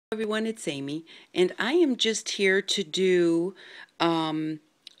Everyone, it's Amy, and I am just here to do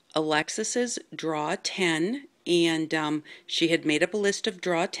Alexis's Draw 10, and she had made up a list of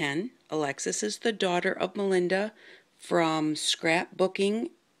Draw 10. Alexis is the daughter of Melinda from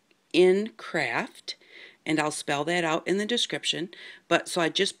Scrapbooking and I'll spell that out in the description. But so I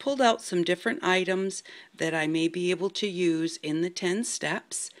just pulled out some different items that I may be able to use in the 10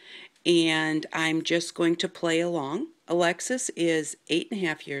 steps, and I'm just going to play along. Alexis is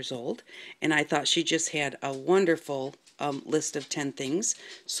 8.5 years old, and I thought she just had a wonderful list of 10 things.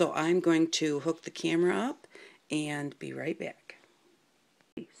 So I'm going to hook the camera up and be right back.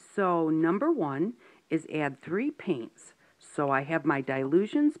 So number 1 is add 3 paints. So I have my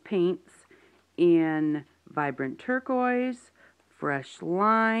Dilutions paints in Vibrant Turquoise, Fresh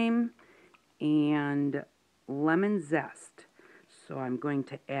Lime, and Lemon Zest. So I'm going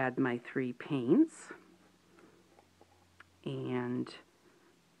to add my 3 paints and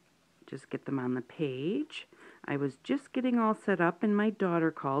just get them on the page. I was just getting all set up and my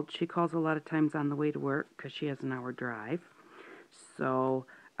daughter called. She calls a lot of times on the way to work because she has an hour drive. So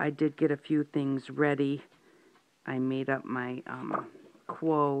I did get a few things ready. I made up my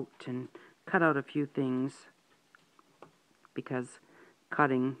quote and cut out a few things because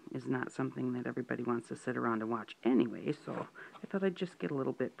cutting is not something that everybody wants to sit around and watch anyway, so I thought I'd just get a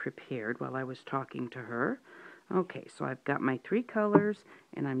little bit prepared while I was talking to her. Okay, so I've got my 3 colors,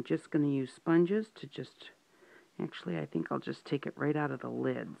 and I'm just going to use sponges to just, actually I think I'll just take it right out of the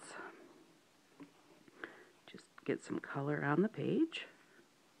lids. Just get some color on the page.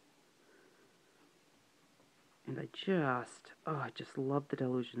 And I just love the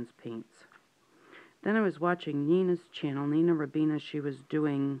Dilutions paints. Then I was watching Nina's channel, Nina Rabina. She was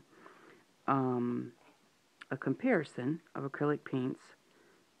doing a comparison of acrylic paints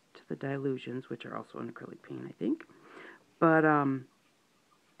to the Dilutions, which are also an acrylic paint, I think. But, and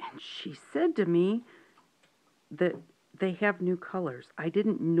she said to me that they have new colors. I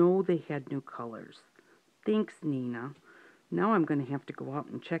didn't know they had new colors. Thanks, Nina. Now I'm going to have to go out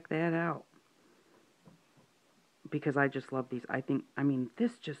and check that out, because I just love these. I mean,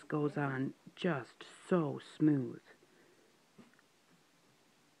 this just goes on just so smooth.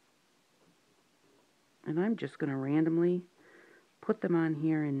 And I'm just going to randomly put them on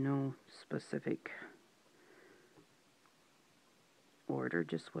here in no specific order,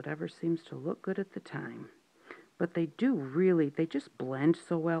 just whatever seems to look good at the time. But they do really, they just blend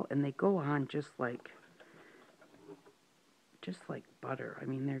so well, and they go on just like butter. I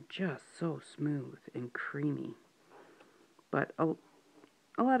mean, they're just so smooth and creamy. But a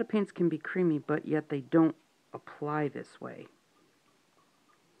lot of paints can be creamy, but yet they don't apply this way.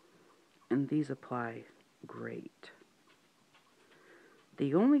 And these apply great.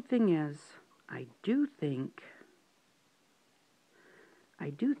 The only thing is, I do think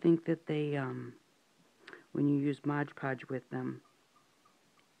that they, when you use Mod Podge with them,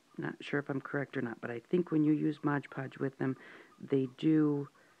 not sure if I'm correct or not, but I think when you use Mod Podge with them, they do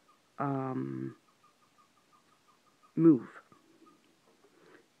move.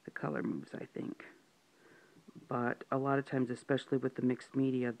 The color moves, I think. But a lot of times, especially with the mixed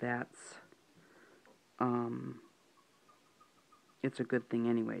media, that's it's a good thing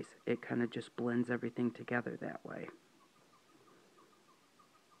anyways. It kind of just blends everything together that way.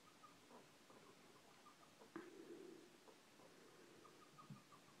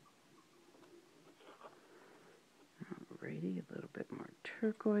 Alrighty, a little bit more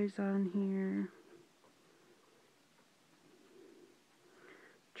turquoise on here.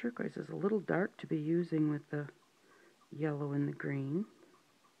 Turquoise is a little dark to be using with the yellow and the green,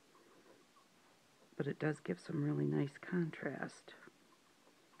 but it does give some really nice contrast.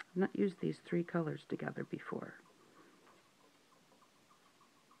 I've not used these 3 colors together before.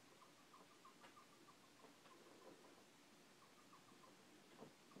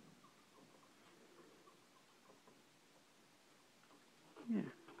 Yeah.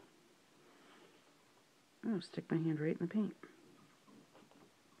 I'll stick my hand right in the paint.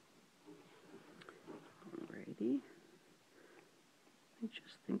 Alrighty. I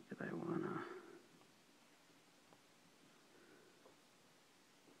just think that I want to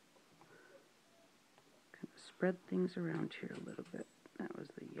kind of spread things around here a little bit. That was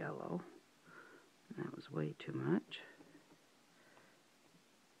the yellow. That was way too much.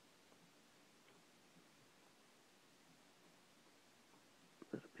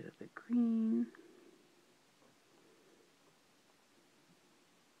 A little bit of the green.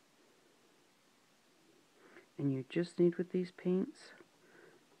 And you just need, with these paints,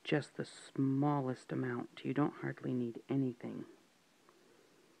 just the smallest amount. You don't hardly need anything.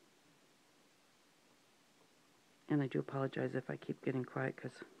 And I do apologize if I keep getting quiet,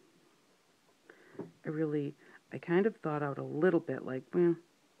 because I kind of thought out a little bit, like, well,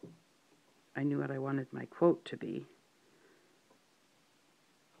 I knew what I wanted my quote to be.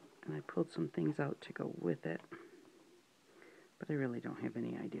 And I pulled some things out to go with it. But I really don't have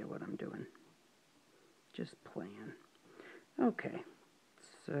any idea what I'm doing. Just playing. Okay,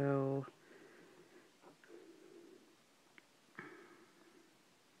 so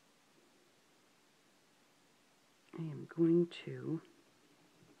I am going to,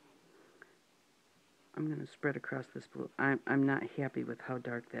 I'm going to spread across this blue. I'm not happy with how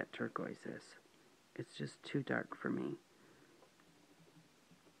dark that turquoise is. It's just too dark for me.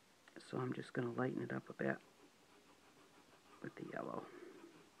 So I'm just going to lighten it up a bit with the yellow.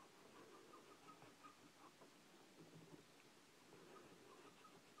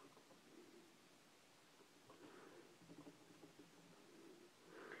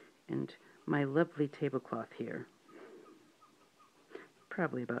 And my lovely tablecloth here.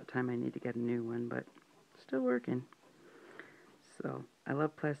 Probably about time I need to get a new one, but still working. So I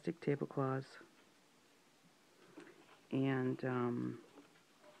love plastic tablecloths. And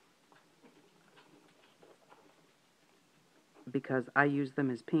because I use them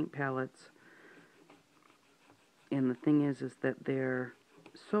as paint palettes. And the thing is that they're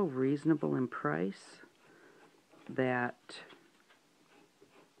so reasonable in price that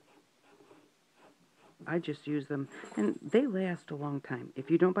I just use them, and they last a long time. If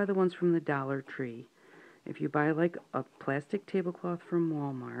you don't buy the ones from the Dollar Tree, if you buy like a plastic tablecloth from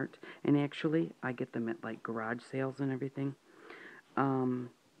Walmart, and actually I get them at like garage sales and everything, I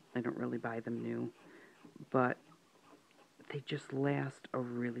don't really buy them new, but they just last a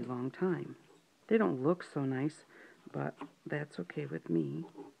really long time. They don't look so nice, but that's okay with me.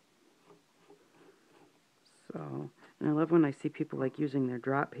 So, and I love when I see people like using their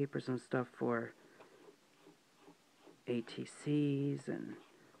drop papers and stuff for ATCs and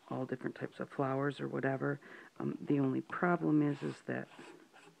all different types of flowers or whatever. The only problem is that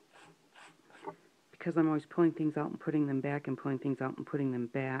because I'm always pulling things out and putting them back and pulling things out and putting them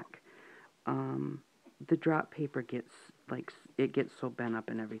back, the drop paper gets it gets so bent up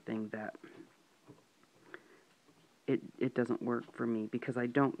and everything that it doesn't work for me, because I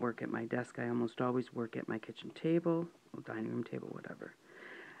don't work at my desk. I almost always work at my kitchen table, or dining room table, whatever.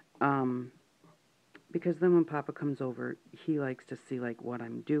 Because then when Papa comes over, he likes to see like what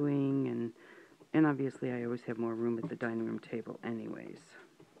I'm doing, and obviously I always have more room at the dining room table anyways.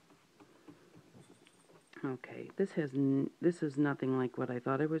 Okay, this is nothing like what I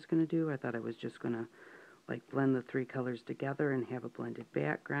thought I was going to do. I thought I was just going to like blend the three colors together and have a blended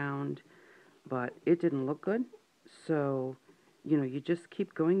background, but it didn't look good. So, you know, you just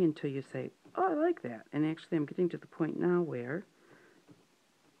keep going until you say, oh, I like that. And actually I'm getting to the point now where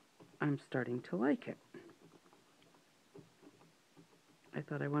I'm starting to like it. I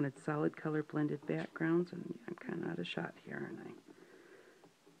thought I wanted solid color blended backgrounds, and I'm kind of out of shot here, aren't I?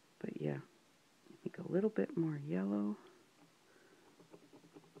 But yeah, I think a little bit more yellow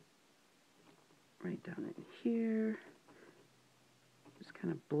right down in here. Just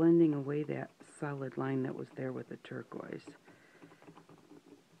kind of blending away that solid line that was there with the turquoise.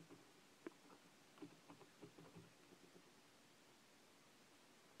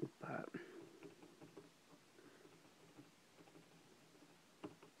 But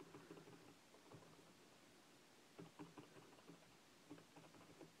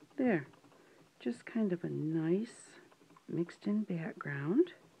there, just kind of a nice mixed in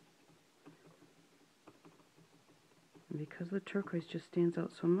background. And because the turquoise just stands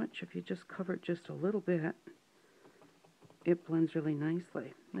out so much, if you just cover it just a little bit, it blends really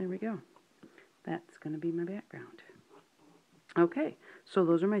nicely. There we go. That's going to be my background. Okay, so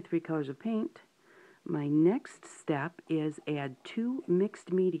those are my three colors of paint. My next step is add 2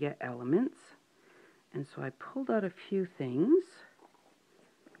 mixed media elements. And so I pulled out a few things.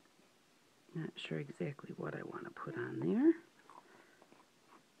 Not sure exactly what I want to put on there.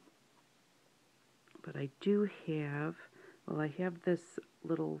 But I do have, well, I have this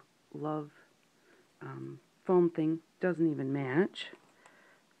little love foam thing. Doesn't even match.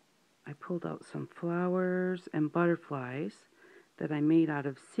 I pulled out some flowers and butterflies that I made out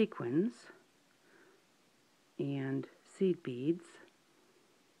of sequins and seed beads.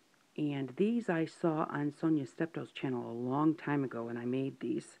 And these I saw on Sonia Steptoe's channel a long time ago, and I made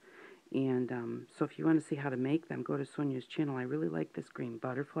these. And so if you want to see how to make them, go to Sonia's channel. I really like this green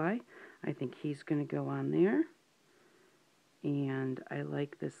butterfly. I think he's going to go on there. And I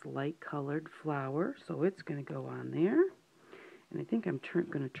like this light colored flower, so it's going to go on there. And I think I'm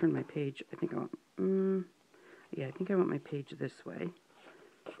going to turn my page. I think I want, yeah, I think I want my page this way.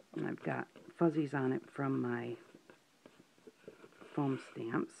 And I've got fuzzies on it from my foam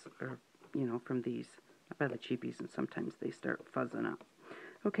stamps, or you know, from these. I buy the cheapies and sometimes they start fuzzing up.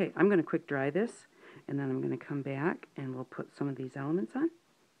 Okay, I'm going to quick dry this, and then I'm going to come back and we'll put some of these elements on.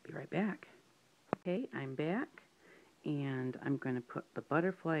 Be right back. Okay, I'm back, and I'm going to put the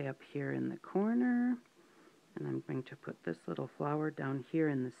butterfly up here in the corner, and I'm going to put this little flower down here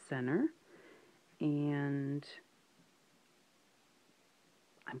in the center, and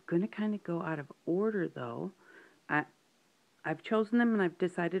I'm going to kind of go out of order though. I've chosen them and I've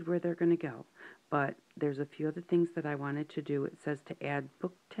decided where they're going to go. But there's a few other things that I wanted to do. It says to add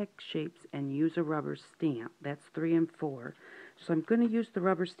book text shapes and use a rubber stamp. That's 3 and 4. So I'm going to use the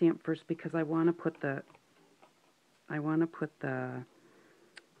rubber stamp first because I want to put the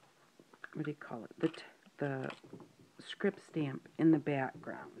what do you call it? The script stamp in the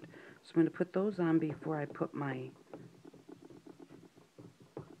background. So I'm going to put those on before I put my,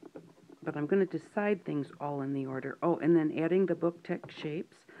 but I'm going to decide things all in the order. Oh, and then adding the book text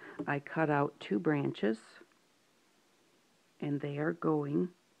shapes, I cut out 2 branches, and they are going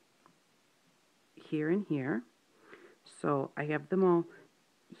here and here. So I have them all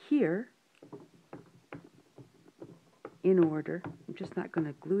here in order. I'm just not going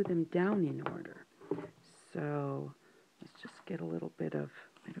to glue them down in order. So let's just get a little bit of,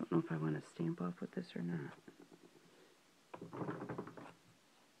 I don't know if I want to stamp off with this or not.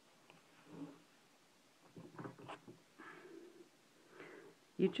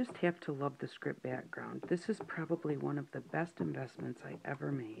 You just have to love the script background. This is probably one of the best investments I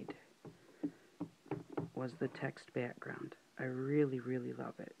ever made, was the text background. I really, really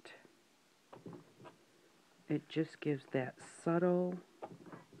love it. It just gives that subtle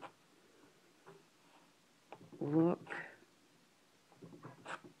look.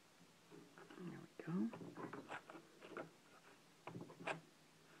 There we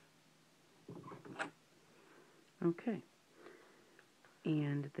go. Okay.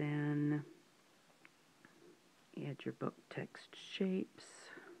 And then add your book text shapes.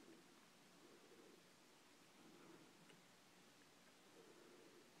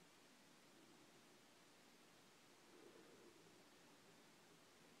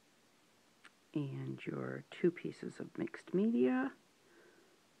 And your 2 pieces of mixed media,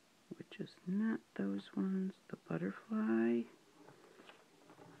 which is not those ones, the butterfly.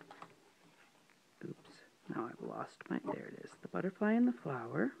 Oops, now I've lost my, there it is, the butterfly and the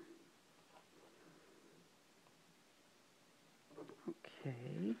flower.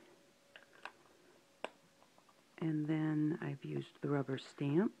 Okay. And then I've used the rubber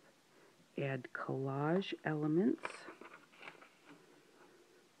stamp. Add collage elements.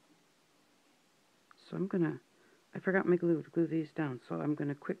 So I'm gonna, I forgot my glue to glue these down, so I'm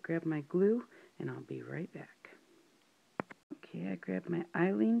gonna quick grab my glue and I'll be right back. Okay, I grabbed my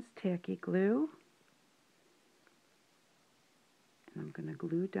Eileen's tacky glue. And I'm gonna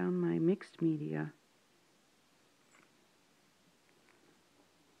glue down my mixed media.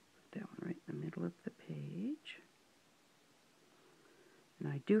 Put that one right in the middle of the page. And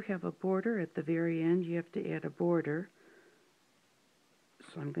I do have a border at the very end. You have to add a border.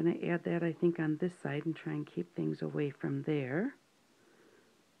 So I'm going to add that, I think, on this side and try and keep things away from there.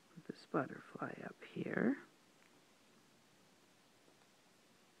 Put this butterfly up here.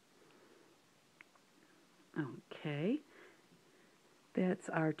 Okay. That's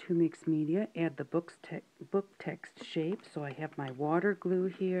our 2 mixed media. Add the book text shape. So I have my water glue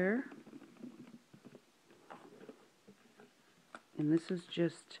here. And this is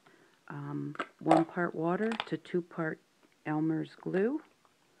just 1 part water to 2 part Elmer's glue.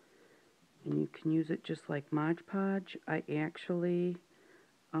 And you can use it just like Mod Podge. I actually,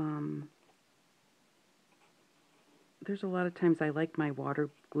 there's a lot of times I like my water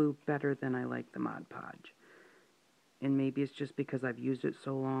glue better than I like the Mod Podge. And maybe it's just because I've used it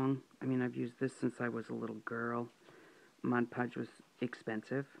so long. I mean, I've used this since I was a little girl. Mod Podge was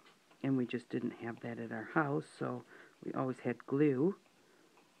expensive, and we just didn't have that at our house, so we always had glue.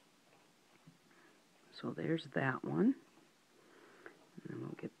 So there's that one. And then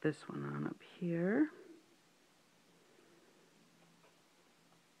we'll get this one on up here.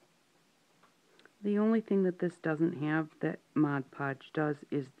 The only thing that this doesn't have that Mod Podge does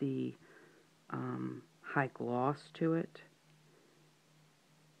is the high gloss to it.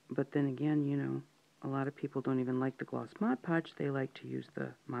 But then again, you know, a lot of people don't even like the gloss Mod Podge. They like to use the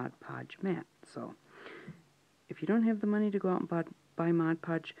Mod Podge matte. So if you don't have the money to go out and buy Mod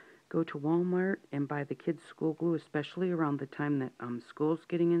Podge, go to Walmart and buy the kids' school glue, especially around the time that school's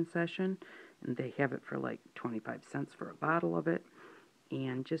getting in session. And they have it for like 25 cents for a bottle of it.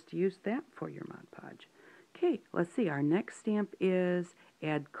 And just use that for your Mod Podge. Okay, let's see. Our next stamp is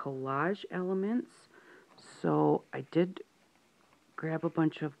add collage elements. So I did grab a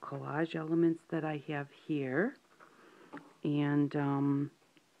bunch of collage elements that I have here, and I'm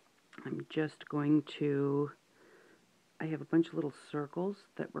just going to, I have a bunch of little circles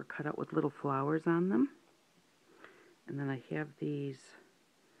that were cut out with little flowers on them, and then I have these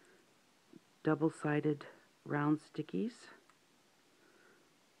double-sided round stickies.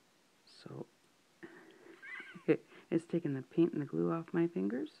 So it's taking the paint and the glue off my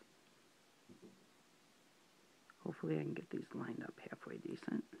fingers. Hopefully I can get these lined up halfway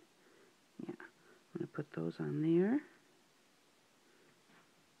decent. Yeah, I'm going to put those on there.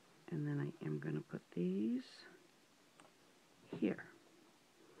 And then I am going to put these here.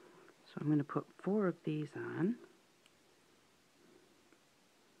 So I'm going to put 4 of these on.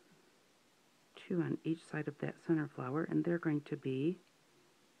 2 on each side of that center flower, and they're going to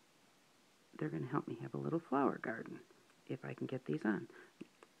help me have a little flower garden if I can get these on.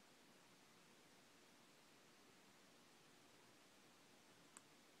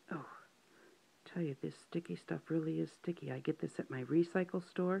 Oh, tell you, this sticky stuff really is sticky. I get this at my recycle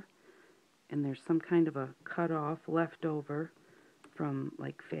store, and there's some kind of a cut-off left over from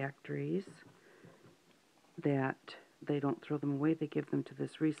like factories that they don't throw them away. They give them to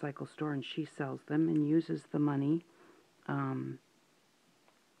this recycle store, and she sells them and uses the money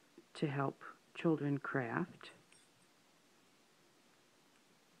to help children craft.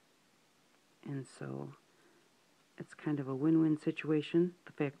 And so it's kind of a win-win situation.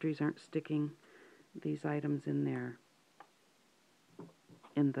 The factories aren't sticking these items in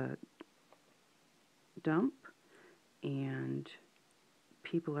the dump, and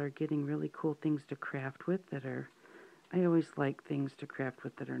people are getting really cool things to craft with that are, I always like things to craft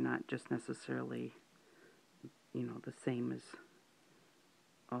with that are not just necessarily, you know, the same as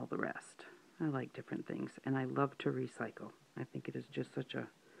all the rest. I like different things, and I love to recycle. I think it is just such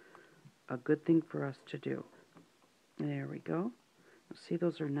a good thing for us to do. There we go. See,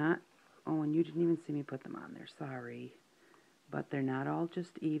 those are not, oh, and you didn't even see me put them on there, sorry. But they're not all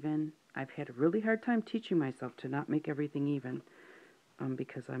just even. I've had a really hard time teaching myself to not make everything even,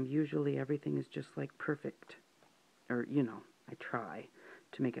 because I'm usually, everything is just like perfect. Or, you know, I try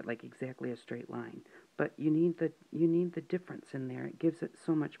to make it like exactly a straight line. But you need the difference in there. It gives it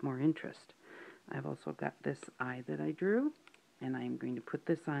so much more interest. I've also got this eye that I drew, and I'm going to put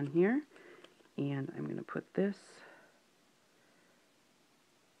this on here, and I'm going to put this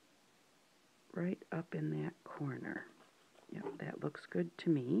right up in that corner. Yep, that looks good to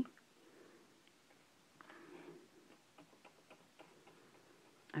me.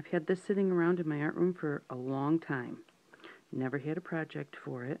 I've had this sitting around in my art room for a long time. Never had a project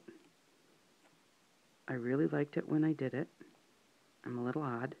for it. I really liked it when I did it. I'm a little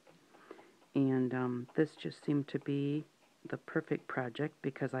odd. And this just seemed to be the perfect project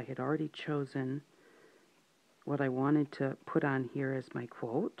because I had already chosen what I wanted to put on here as my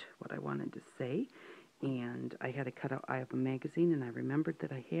quote, what I wanted to say. And I had a cutout eye of a magazine, and I remembered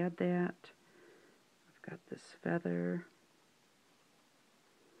that I had that. I've got this feather.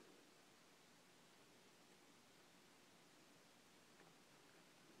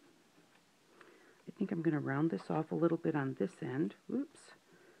 I think I'm going to round this off a little bit on this end. Oops.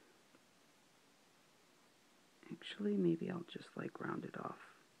 Actually, maybe I'll just like round it off.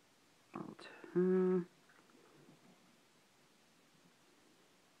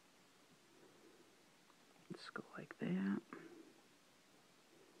 Let's go like that.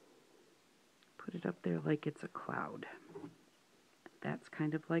 Put it up there like it's a cloud. That's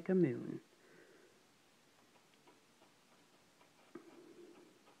kind of like a moon.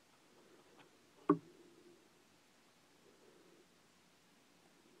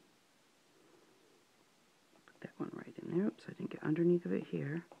 That one right in there. Oops, I didn't get underneath of it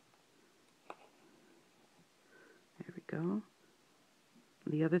here. There we go.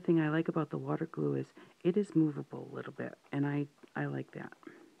 The other thing I like about the water glue is it is movable a little bit, and I like that.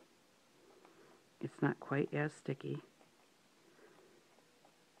 It's not quite as sticky.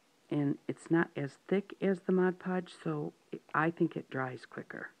 And it's not as thick as the Mod Podge, so I think it dries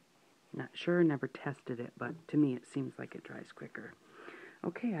quicker. Not sure, never tested it, but to me it seems like it dries quicker.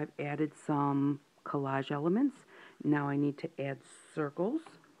 Okay, I've added some collage elements. Now I need to add circles,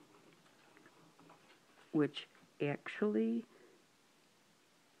 which actually,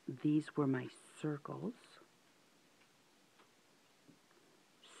 these were my circles.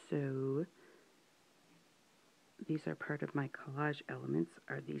 So these are part of my collage elements,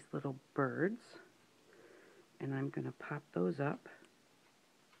 are these little birds. And I'm going to pop those up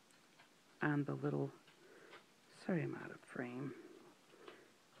on the little, sorry I'm out of frame.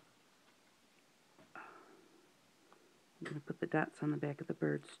 I'm going to put the dots on the back of the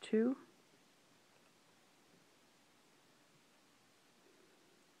birds too.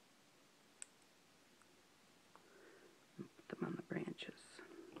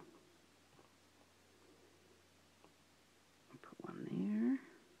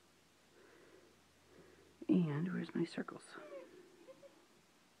 my circles.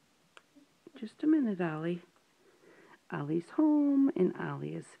 Just a minute, Ollie. Ollie's home, and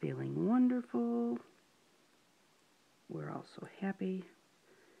Ollie is feeling wonderful. We're all so happy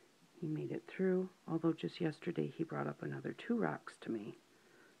he made it through, although just yesterday he brought up another 2 rocks to me.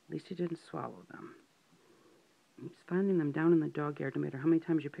 At least he didn't swallow them. He's finding them down in the dog yard. No matter how many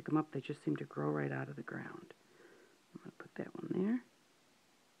times you pick them up, they just seem to grow right out of the ground. I'm going to put that one there.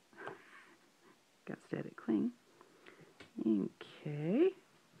 Got static cling. Okay.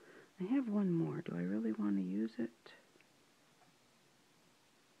 I have one more. Do I really want to use it?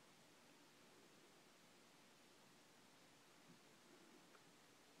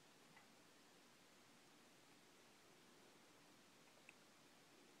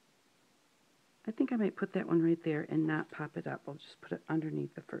 I think I might put that one right there and not pop it up. I'll just put it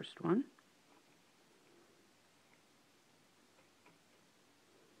underneath the first one.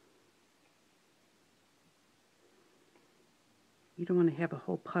 You don't want to have a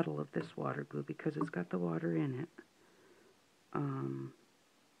whole puddle of this water glue because it's got the water in it.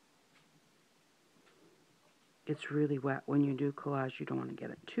 It's really wet. When you do collage, you don't want to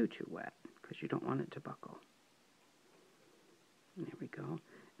get it too wet because you don't want it to buckle. There we go.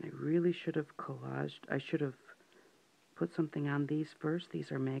 And I really should have collaged. I should have put something on these first. These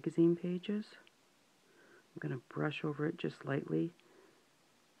are magazine pages. I'm going to brush over it just lightly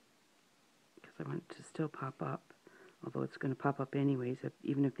because I want it to still pop up. Although it's going to pop up anyways.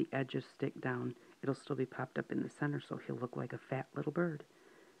 Even if the edges stick down, it'll still be popped up in the center, so he'll look like a fat little bird.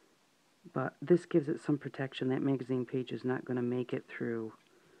 But this gives it some protection. That magazine page is not going to make it through.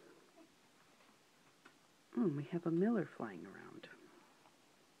 Oh, we have a miller flying around.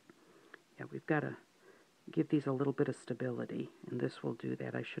 Yeah, we've got to give these a little bit of stability, and this will do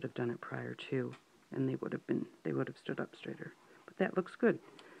that. I should have done it prior to, and they would have stood up straighter. But that looks good.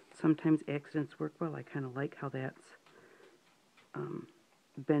 Sometimes accidents work well. I kind of like how that's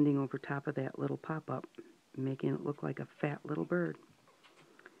bending over top of that little pop-up, making it look like a fat little bird.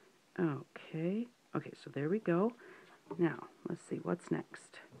 Okay, so there we go. Now, let's see, what's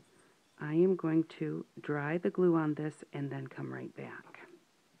next? I am going to dry the glue on this and then come right back.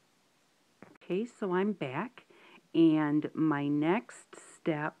 Okay, so I'm back, and my next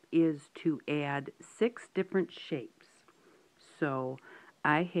step is to add 6 different shapes. So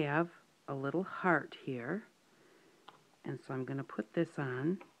I have a little heart here, and so I'm going to put this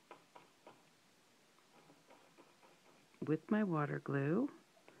on with my water glue.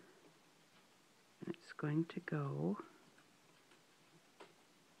 And it's going to go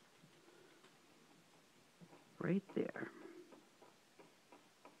right there.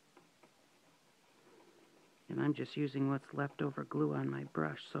 And I'm just using what's left over glue on my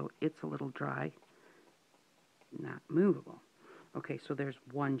brush, so it's a little dry, not movable. Okay, so there's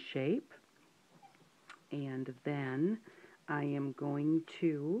one shape. And then I am going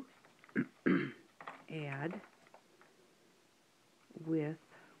to add with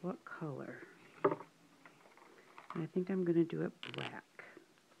what color? I think I'm going to do it black.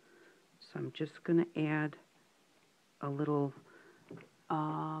 So I'm just going to add a little,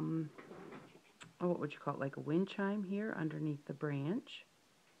 what would you call it, like a wind chime here underneath the branch.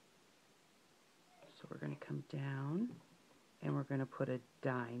 So we're going to come down and we're going to put a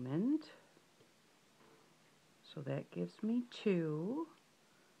diamond. So that gives me 2.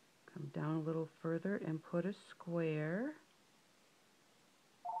 Come down a little further and put a square.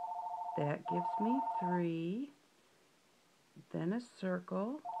 That gives me 3. Then a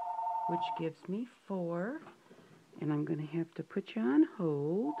circle, which gives me 4. And I'm going to have to put you on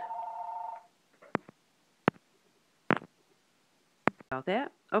hold. About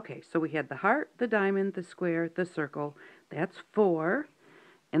that. Okay, so we had the heart, the diamond, the square, the circle. That's 4.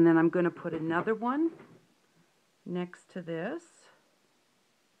 And then I'm going to put another one next to this.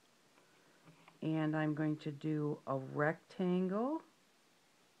 And I'm going to do a rectangle.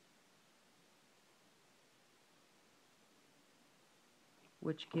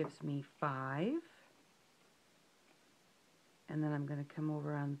 Which gives me 5. And then I'm going to come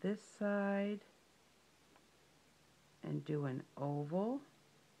over on this side and do an oval.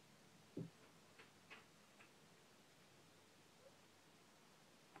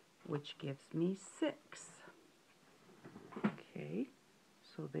 Which gives me 6. Okay,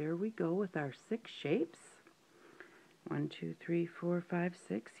 so there we go with our 6 shapes. 1, 2, 3, 4, 5,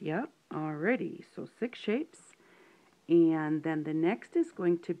 6. Yep, alrighty, so 6 shapes. And then the next is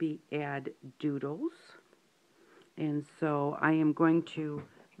going to be add doodles. And so I am going to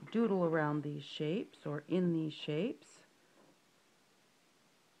doodle around these shapes or in these shapes.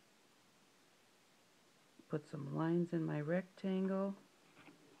 Put some lines in my rectangle.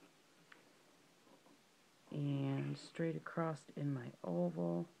 and straight across in my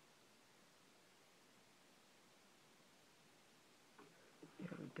oval.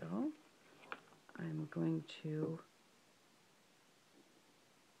 There we go. I'm going to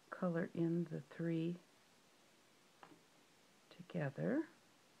color in the 3 together.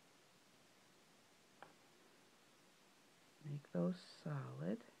 Make those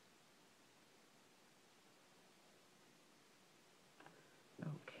solid.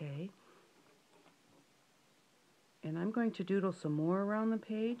 Okay. And I'm going to doodle some more around the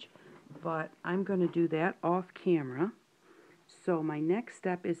page, but I'm going to do that off camera. So my next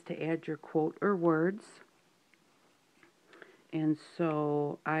step is to add your quote or words. And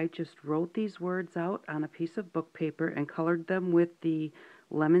so I just wrote these words out on a piece of book paper and colored them with the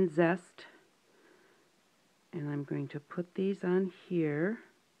lemon zest. And I'm going to put these on here.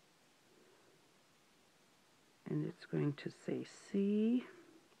 And it's going to say C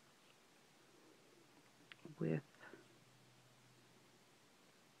with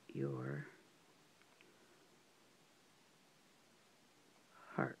your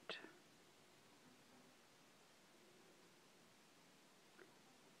heart.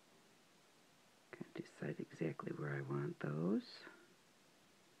 Decide exactly where I want those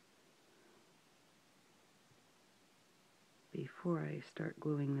before I start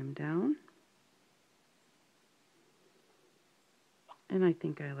gluing them down. And I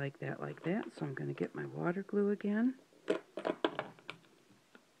think I like that, so I'm going to get my water glue again.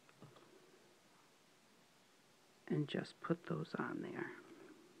 And just put those on there.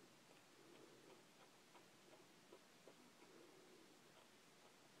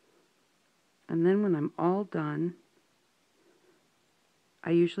 And then when I'm all done, I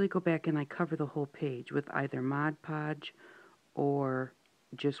usually go back and I cover the whole page with either Mod Podge or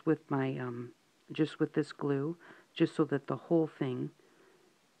just with my just with this glue, just so that the whole thing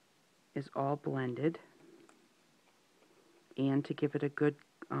is all blended, and to give it a good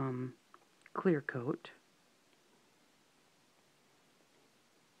clear coat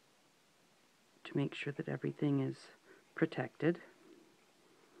to make sure that everything is protected.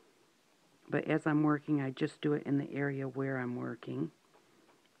 But as I'm working, I just do it in the area where I'm working.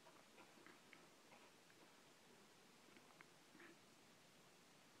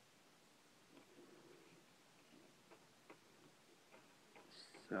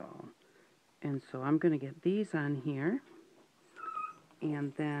 So I'm going to get these on here.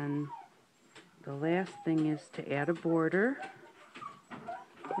 And then the last thing is to add a border.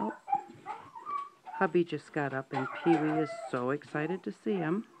 Oh, hubby just got up and Pee-wee is so excited to see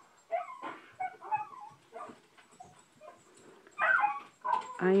him.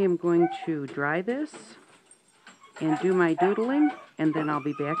 I am going to dry this and do my doodling, and then I'll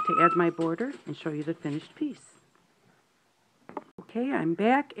be back to add my border and show you the finished piece. Okay, I'm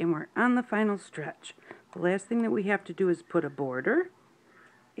back and we're on the final stretch. The last thing that we have to do is put a border.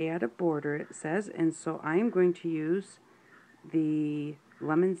 Add a border, it says, and so I'm going to use the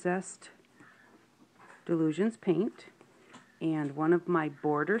Lemon Zest Delusions paint and one of my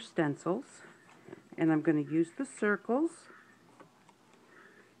border stencils, and I'm going to use the circles,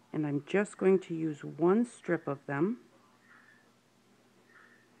 and I'm just going to use one strip of them.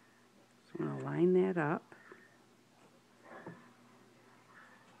 So I'm going to line that up.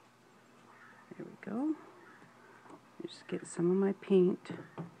 There we go. Just get some of my paint.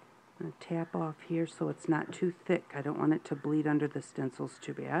 I'm going to tap off here so it's not too thick. I don't want it to bleed under the stencils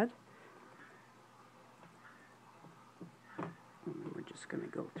too bad. And then we're just going to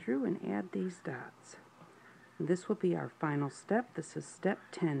go through and add these dots. And this will be our final step. This is step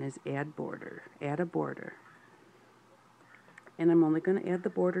 10, is add border. Add a border. And I'm only going to add the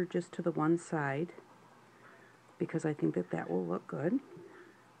border just to the one side because I think that that will look good.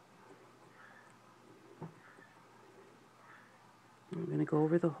 I'm going to go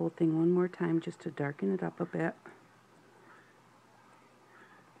over the whole thing one more time just to darken it up a bit.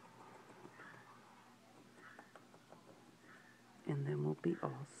 And then we'll be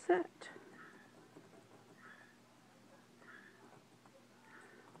all set.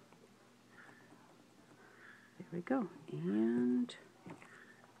 There we go. And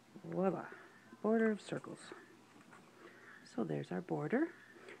voila, border of circles. So there's our border.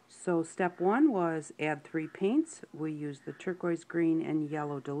 So step 1 was add 3 paints. We used the turquoise, green, and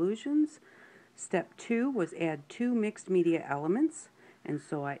yellow Delusions. Step 2 was add 2 mixed media elements. And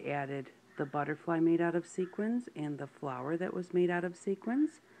so I added the butterfly made out of sequins and the flower that was made out of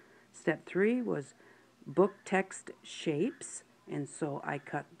sequins. Step 3 was book text shapes. And so I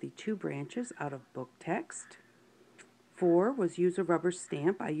cut the 2 branches out of book text. 4 was use a rubber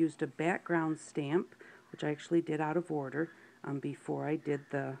stamp. I used a background stamp, which I actually did out of order before I did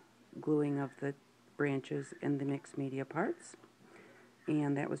the gluing of the branches and the mixed media parts.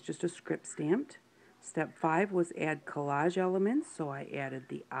 And that was just a script stamped. Step 5 was add collage elements, so I added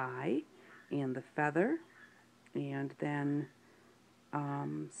the eye and the feather. And then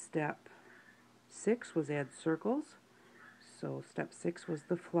step 6 was add circles. So step 6 was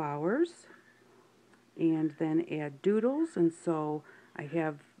the flowers. And then add doodles, and so I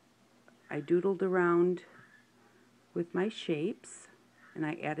doodled around with my shapes, and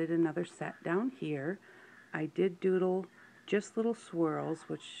I added another set down here. I did doodle just little swirls,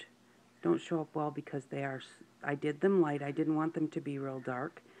 which don't show up well because I did them light. I didn't want them to be real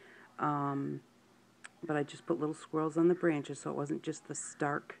dark. But I just put little swirls on the branches so it wasn't just the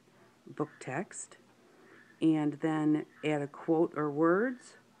stark book text. And then add a quote or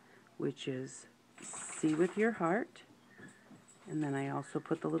words, which is see with your heart. And then I also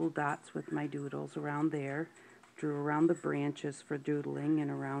put the little dots with my doodles around there. Drew around the branches for doodling and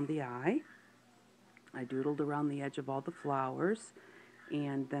around the eye. I doodled around the edge of all the flowers.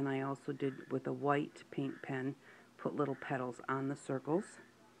 And then I also did, with a white paint pen, put little petals on the circles.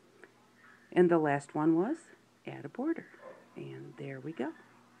 And the last one was add a border. And there we go.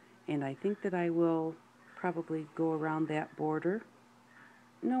 And I think that I will probably go around that border.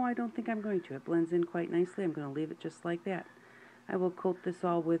 No, I don't think I'm going to. It blends in quite nicely. I'm going to leave it just like that. I will coat this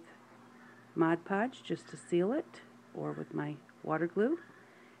all with Mod Podge just to seal it, or with my water glue.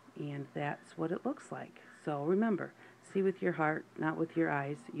 And that's what it looks like. So remember, see with your heart, not with your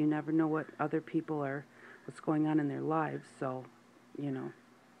eyes. You never know what other people are, what's going on in their lives. So, you know,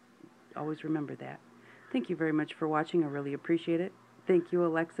 always remember that. Thank you very much for watching. I really appreciate it. Thank you,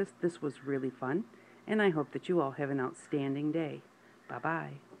 Alexis. This was really fun. And I hope that you all have an outstanding day.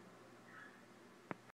 Bye-bye.